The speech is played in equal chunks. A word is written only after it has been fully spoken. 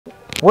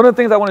One of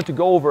the things I wanted to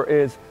go over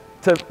is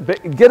to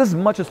get as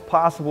much as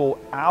possible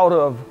out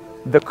of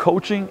the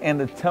coaching and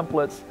the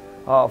templates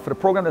for the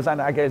program design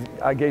that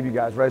I gave you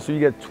guys, right? So you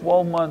get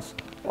 12 months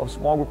of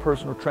small group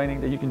personal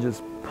training that you can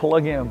just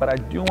plug in, but I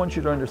do want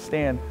you to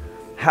understand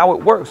how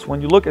it works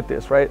when you look at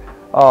this, right?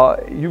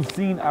 You've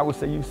seen, I would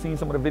say you've seen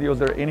some of the videos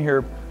that are in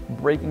here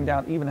breaking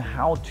down even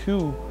how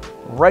to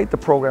write the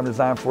program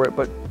design for it,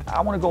 but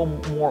I want to go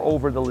more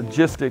over the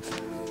logistics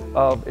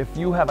of if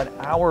you have an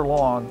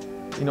hour-long,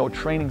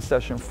 training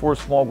session for a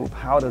small group,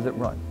 how does it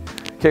run?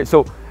 Okay,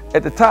 so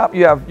at the top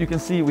you can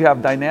see we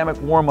have dynamic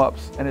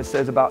warm-ups, and it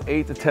says about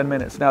 8 to 10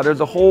 minutes. Now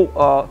there's a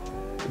whole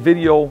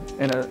video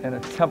and a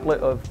template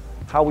of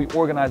how we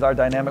organize our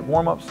dynamic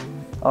warm-ups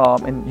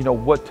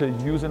and what to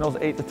use in those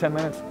 8 to 10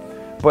 minutes.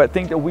 But I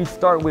think that we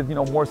start with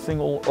more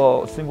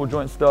single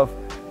joint stuff.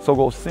 So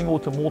go single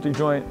to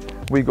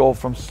multi-joint. We go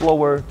from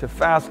slower to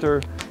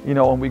faster,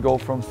 and we go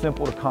from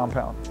simple to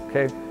compound.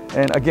 Okay.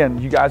 And again,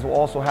 you guys will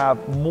also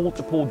have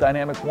multiple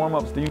dynamic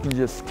warm-ups that you can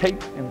just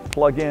take and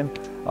plug in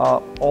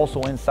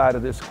also inside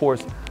of this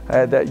course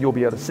that you'll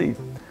be able to see.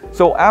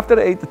 So after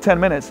the 8 to 10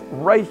 minutes,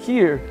 right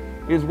here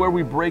is where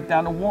we break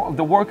down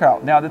the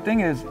workout. Now the thing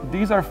is,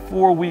 these are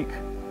 4-week,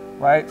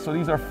 right? So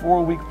these are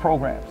 4-week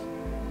programs.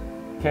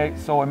 Okay,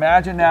 so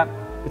imagine that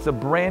it's a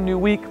brand new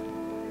week.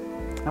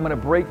 I'm gonna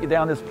break you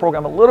down this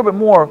program a little bit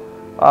more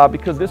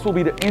because this will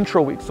be the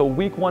intro week. So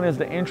week 1 is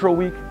the intro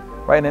week,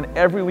 right? And then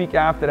every week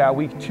after that,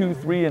 week 2,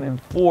 3, and then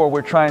 4,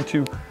 we're trying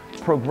to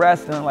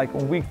progress. And then like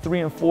on week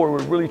 3 and 4,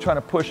 we're really trying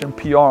to push and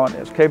PR on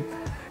this, okay?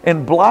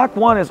 And block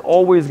 1 is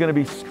always gonna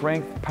be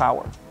strength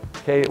power,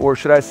 okay? Or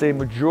should I say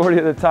majority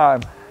of the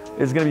time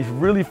is gonna be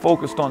really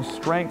focused on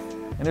strength,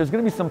 and there's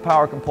gonna be some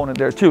power component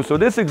there too. So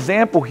this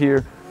example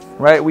here,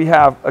 right? We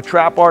have a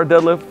trap bar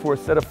deadlift for a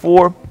set of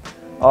 4,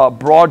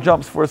 broad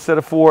jumps for a set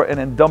of 4, and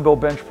then dumbbell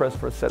bench press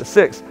for a set of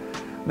 6.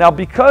 Now,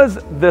 because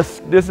this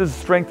is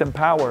strength and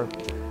power,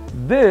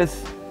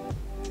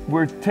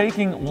 we're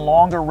taking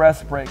longer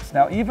rest breaks.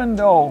 Now, even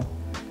though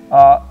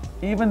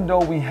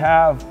we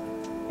have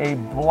a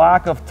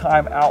block of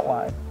time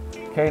outline,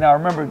 okay? Now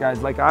remember,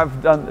 guys, like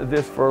I've done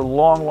this for a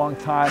long, long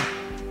time,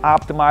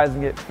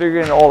 optimizing it,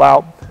 figuring it all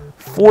out.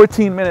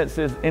 14 minutes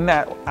is in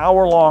that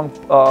hour-long,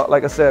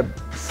 like I said,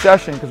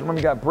 session, because remember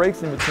you got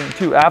breaks in between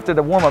too. After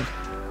the warm-ups,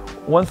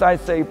 once I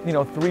say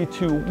 3,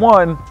 2,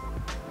 1,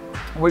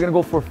 we're gonna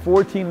go for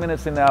 14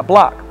 minutes in that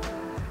block.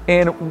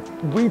 And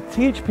we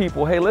teach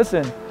people, hey,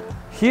 listen,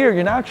 here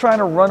you're not trying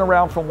to run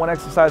around from one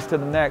exercise to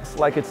the next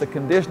like it's a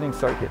conditioning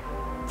circuit.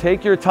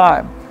 Take your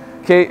time,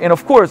 okay? And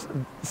of course,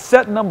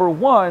 set number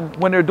 1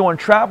 when they're doing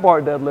trap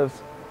bar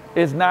deadlifts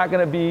is not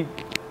gonna be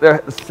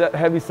their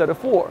heavy set of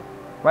 4.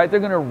 Right?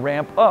 They're going to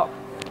ramp up.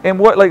 And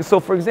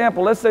so for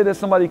example, let's say that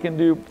somebody can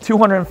do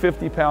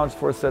 250 pounds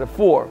for a set of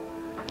 4.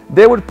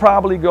 They would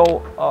probably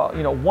go,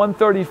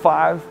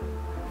 135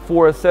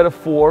 for a set of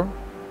 4,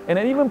 and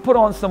then even put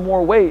on some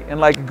more weight and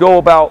like go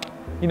about,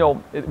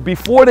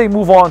 before they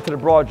move on to the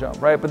broad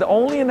jump, right? But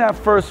only in that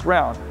first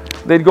round,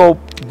 they'd go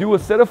do a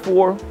set of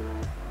 4,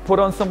 put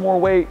on some more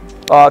weight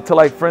to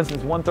like, for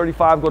instance,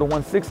 135, go to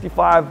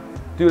 165,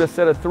 do the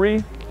set of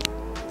 3,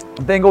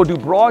 then go do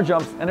broad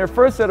jumps, and their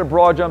first set of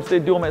broad jumps, they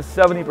do them at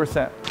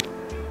 70%,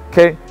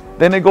 okay?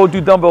 Then they go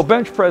do dumbbell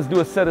bench press, do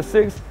a set of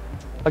 6,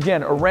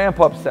 again, a ramp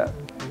up set,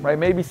 right?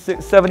 Maybe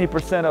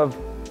 70% of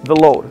the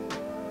load.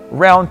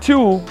 Round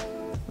 2,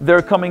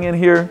 they're coming in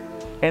here,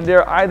 and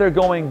they're either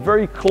going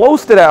very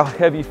close to that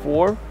heavy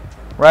 4,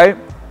 right?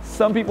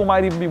 Some people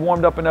might even be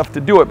warmed up enough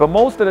to do it, but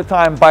most of the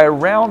time, by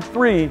round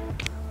 3,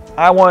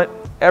 I want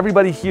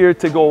everybody here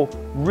to go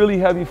really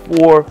heavy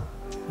 4,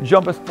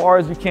 jump as far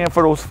as you can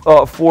for those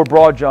 4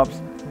 broad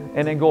jumps,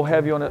 and then go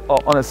heavy on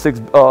a 6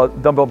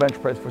 dumbbell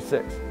bench press for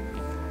 6.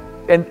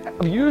 And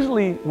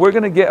usually we're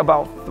gonna get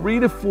about 3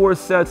 to 4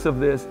 sets of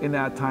this in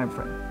that time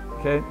frame,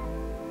 okay?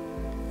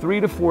 3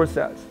 to 4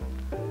 sets,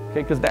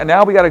 okay? Because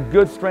now we got a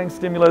good strength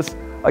stimulus.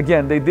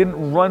 Again, they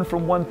didn't run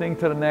from one thing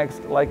to the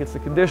next like it's a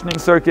conditioning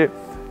circuit.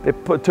 They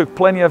took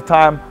plenty of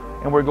time,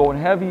 and we're going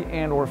heavy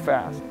and or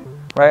fast,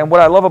 right? And what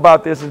I love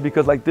about this is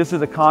because like this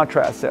is a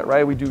contrast set,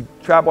 right? We do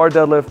trap bar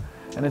deadlift,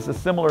 and it's a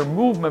similar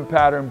movement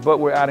pattern, but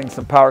we're adding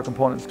some power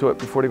components to it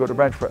before they go to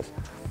bench press.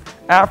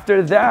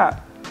 After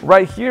that,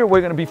 right here, we're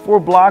gonna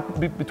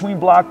between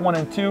block 1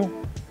 and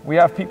 2, we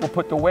have people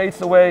put the weights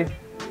away.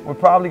 We're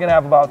probably gonna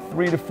have about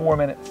 3 to 4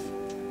 minutes,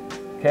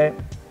 okay?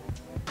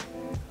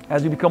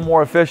 As you become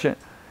more efficient.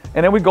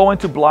 And then we go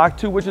into block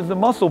 2, which is the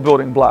muscle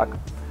building block,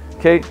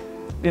 okay?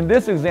 In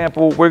this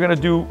example, we're gonna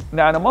do,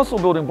 now in a muscle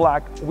building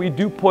block, we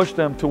do push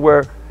them to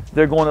where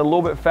they're going a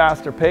little bit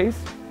faster pace,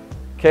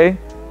 okay?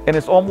 And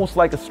it's almost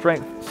like a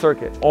strength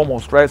circuit,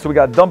 almost, right? So we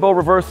got dumbbell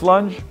reverse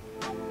lunge,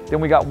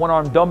 then we got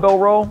 1-arm dumbbell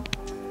row,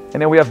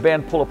 and then we have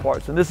band pull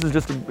aparts. And this is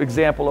just an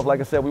example of, like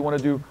I said, we want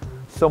to do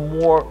some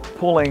more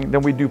pulling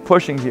than we do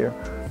pushing here,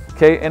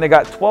 okay? And they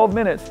got 12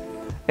 minutes.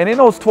 And in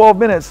those 12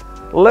 minutes,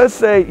 let's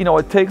say,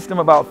 it takes them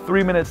about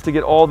 3 minutes to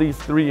get all these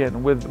 3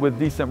 in with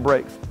decent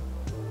breaks.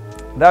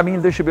 That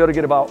means they should be able to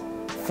get about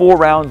 4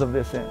 rounds of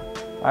this in.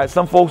 All right,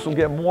 some folks will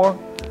get more,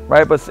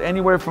 right? But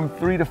anywhere from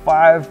 3 to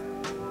 5,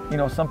 you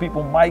know, some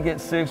people might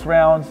get 6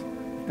 rounds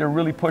if they're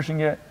really pushing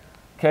it,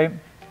 okay?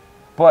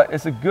 But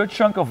it's a good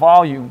chunk of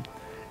volume.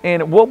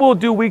 And what we'll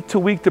do week to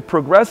week to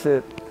progress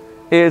it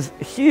is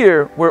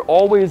here,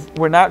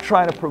 we're not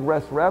trying to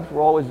progress reps,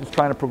 we're always just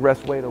trying to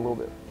progress weight a little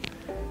bit.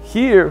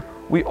 Here,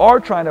 we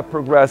are trying to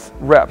progress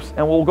reps,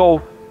 and we'll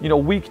go, you know,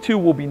 week 2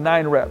 will be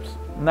 9 reps,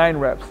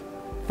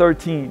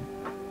 13,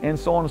 and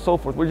so on and so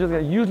forth. We're just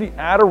gonna usually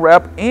add a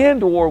rep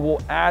and or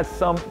we'll add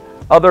some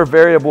other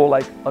variable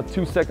like a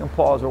 2-second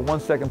pause or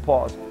 1-second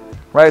pause,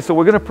 right? So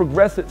we're gonna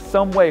progress it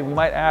some way. We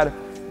might add,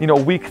 you know,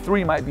 week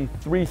 3 might be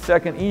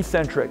 3-second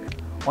eccentric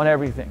on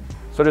everything.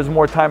 So there's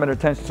more time and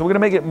attention. So we're gonna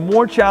make it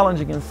more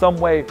challenging in some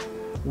way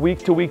week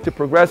to week to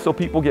progress so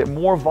people get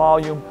more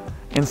volume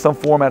in some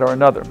format or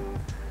another.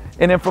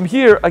 And then from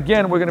here,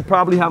 again, we're gonna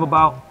probably have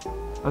about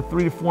a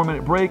 3 to 4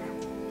 minute break.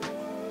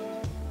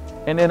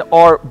 And then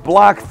our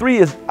block 3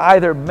 is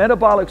either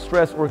metabolic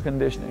stress or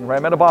conditioning,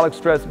 right? Metabolic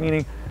stress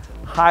meaning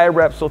high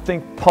reps, so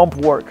think pump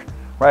work,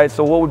 right?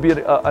 So what would be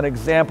an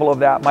example of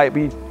that might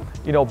be,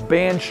 you know,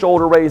 band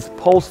shoulder raise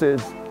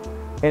pulses,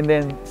 and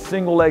then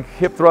single leg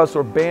hip thrust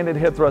or banded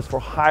hip thrust for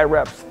high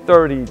reps,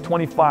 30,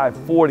 25,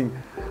 40,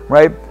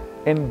 right?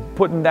 And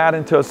putting that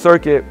into a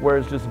circuit where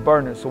it's just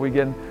burners. So we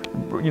get,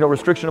 you know,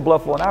 restriction of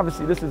blood flow. And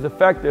obviously this is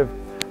effective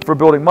for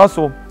building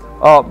muscle.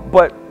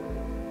 But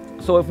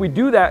so if we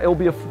do that, it'll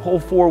be a whole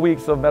 4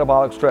 weeks of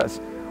metabolic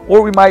stress.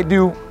 Or we might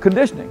do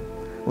conditioning,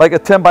 like a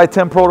 10 by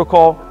 10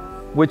 protocol,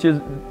 which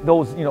is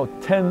those, you know,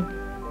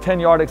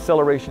 10-yard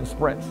acceleration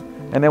sprints.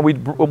 And then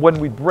when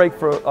we break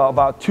for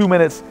about 2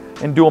 minutes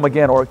and do them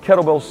again, or a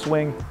kettlebell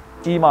swing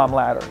EMOM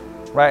ladder,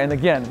 right? And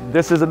again,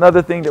 this is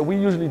another thing that we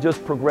usually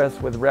just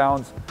progress with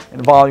rounds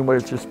and volume where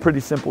it's just pretty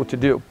simple to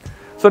do.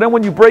 So then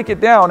when you break it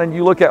down and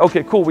you look at,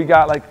 okay, cool, we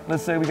got like,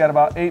 let's say we got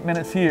about 8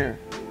 minutes here.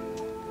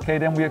 Okay,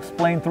 then we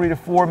explain 3 to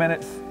 4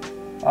 minutes,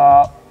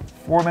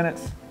 4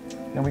 minutes,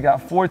 then we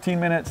got 14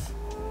 minutes.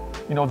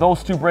 You know,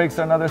 those 2 breaks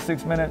are another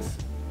 6 minutes.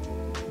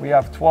 We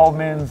have 12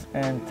 mins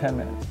and 10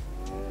 minutes.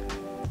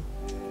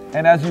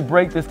 And as you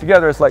break this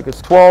together, it's like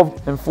it's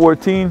 12 and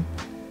 14.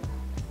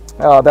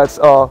 That's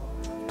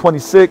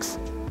 26,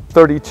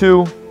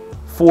 32,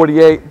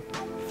 48,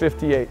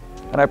 58.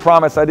 And I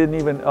promise I didn't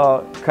even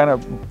kind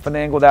of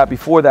finagle that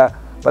before that,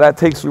 but that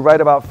takes you right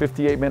about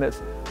 58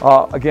 minutes.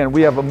 Again,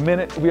 we have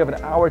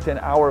an hour to an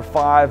hour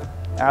 5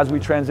 as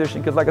we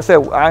transition. Because like I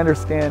said, I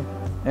understand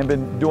and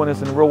been doing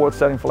this in a real world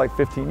setting for like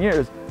 15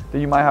 years, that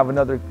you might have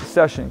another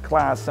session,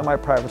 class,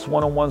 semi-private,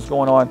 one-on-ones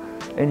going on,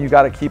 and you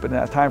got to keep it in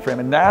that time frame.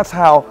 And that's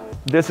how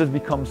this has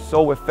become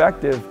so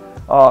effective.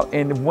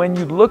 And when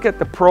you look at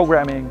the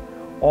programming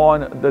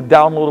on the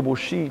downloadable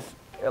sheets,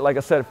 like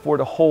I said, for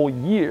the whole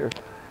year,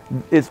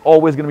 it's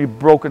always going to be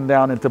broken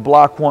down into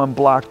block 1,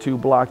 block 2,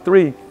 block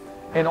 3.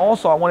 And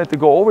also I wanted to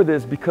go over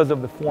this because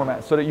of the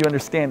format, so that you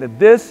understand that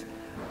this,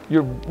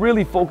 you're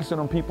really focusing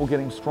on people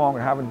getting stronger,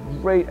 having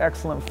great,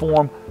 excellent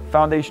form,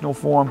 foundational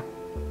form,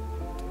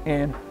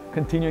 and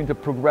continuing to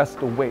progress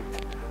the weight,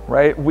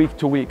 right, week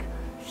to week.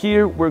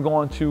 Here, we're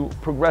going to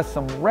progress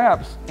some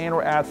reps and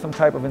or add some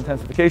type of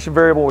intensification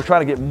variable. We're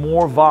trying to get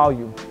more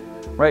volume,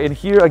 right? And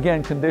here,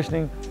 again,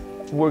 conditioning,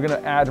 we're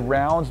gonna add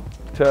rounds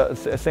to,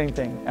 same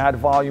thing, add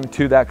volume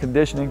to that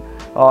conditioning,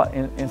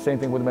 and same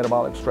thing with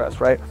metabolic stress,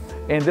 right?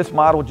 And this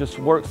model just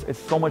works. It's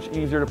so much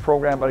easier to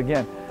program. But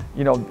again,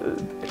 you know,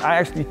 I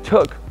actually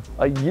took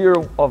a year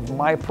of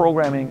my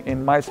programming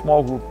in my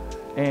small group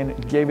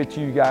and gave it to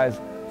you guys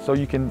so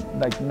you can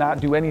like not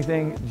do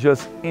anything,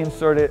 just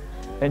insert it,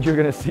 and you're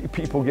gonna see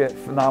people get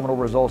phenomenal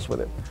results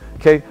with it.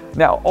 Okay,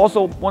 now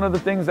also one of the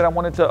things that I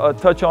wanted to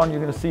touch on, you're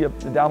gonna see a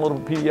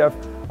downloadable PDF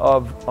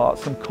of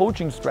some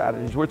coaching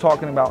strategies. We're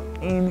talking about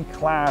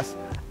in-class,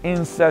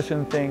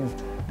 in-session things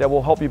that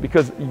will help you,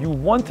 because you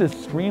want to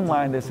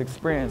streamline this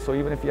experience. So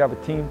even if you have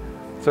a team,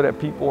 so that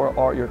people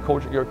are your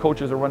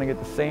coaches are running it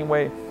the same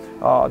way,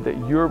 that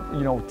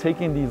you're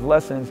taking these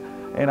lessons.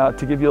 And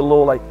to give you a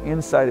little like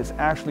insight, it's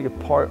actually a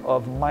part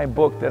of my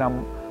book that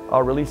I'm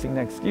releasing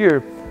next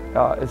year.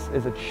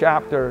 Is a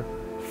chapter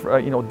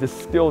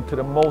distilled to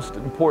the most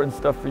important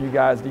stuff for you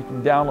guys that you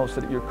can download, so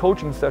that your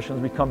coaching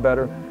sessions become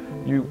better,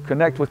 you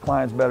connect with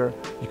clients better,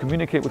 you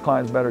communicate with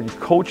clients better, you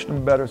coach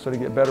them better so they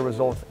get better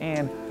results,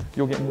 and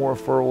you'll get more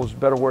referrals,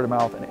 better word of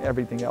mouth, and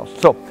everything else.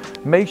 So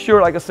make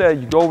sure, like I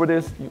said, you go over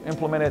this, you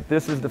implement it.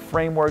 This is the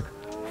framework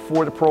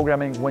for the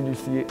programming when you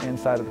see it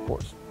inside of the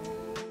course.